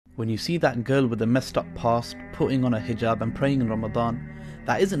When you see that girl with a messed up past putting on a hijab and praying in Ramadan,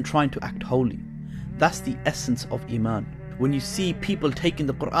 that isn't trying to act holy. That's the essence of Iman. When you see people taking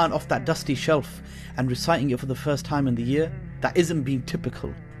the Quran off that dusty shelf and reciting it for the first time in the year, that isn't being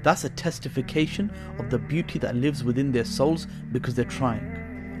typical. That's a testification of the beauty that lives within their souls because they're trying.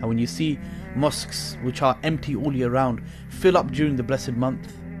 And when you see mosques which are empty all year round fill up during the blessed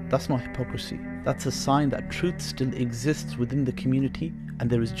month, that's not hypocrisy. That's a sign that truth still exists within the community and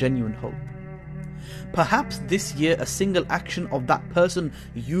there is genuine hope. Perhaps this year a single action of that person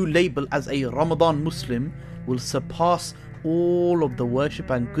you label as a Ramadan Muslim will surpass all of the worship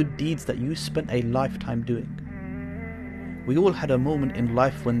and good deeds that you spent a lifetime doing. We all had a moment in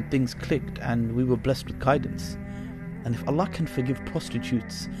life when things clicked and we were blessed with guidance. And if Allah can forgive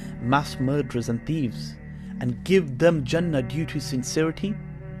prostitutes, mass murderers and thieves and give them Jannah due to sincerity,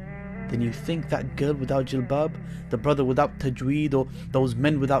 then you think that girl without jilbab, the brother without tajweed, or those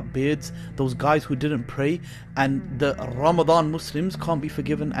men without beards, those guys who didn't pray, and the Ramadan Muslims can't be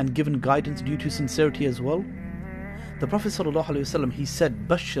forgiven and given guidance due to sincerity as well? The Prophet ﷺ, he said,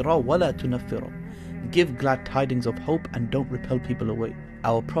 Bashira wala tunaffira. Give glad tidings of hope and don't repel people away.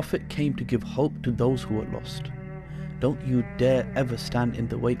 Our Prophet came to give hope to those who are lost. Don't you dare ever stand in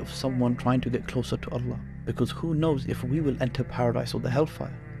the way of someone trying to get closer to Allah, because who knows if we will enter paradise or the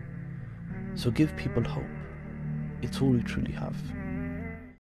hellfire. So give people hope. It's all we truly have.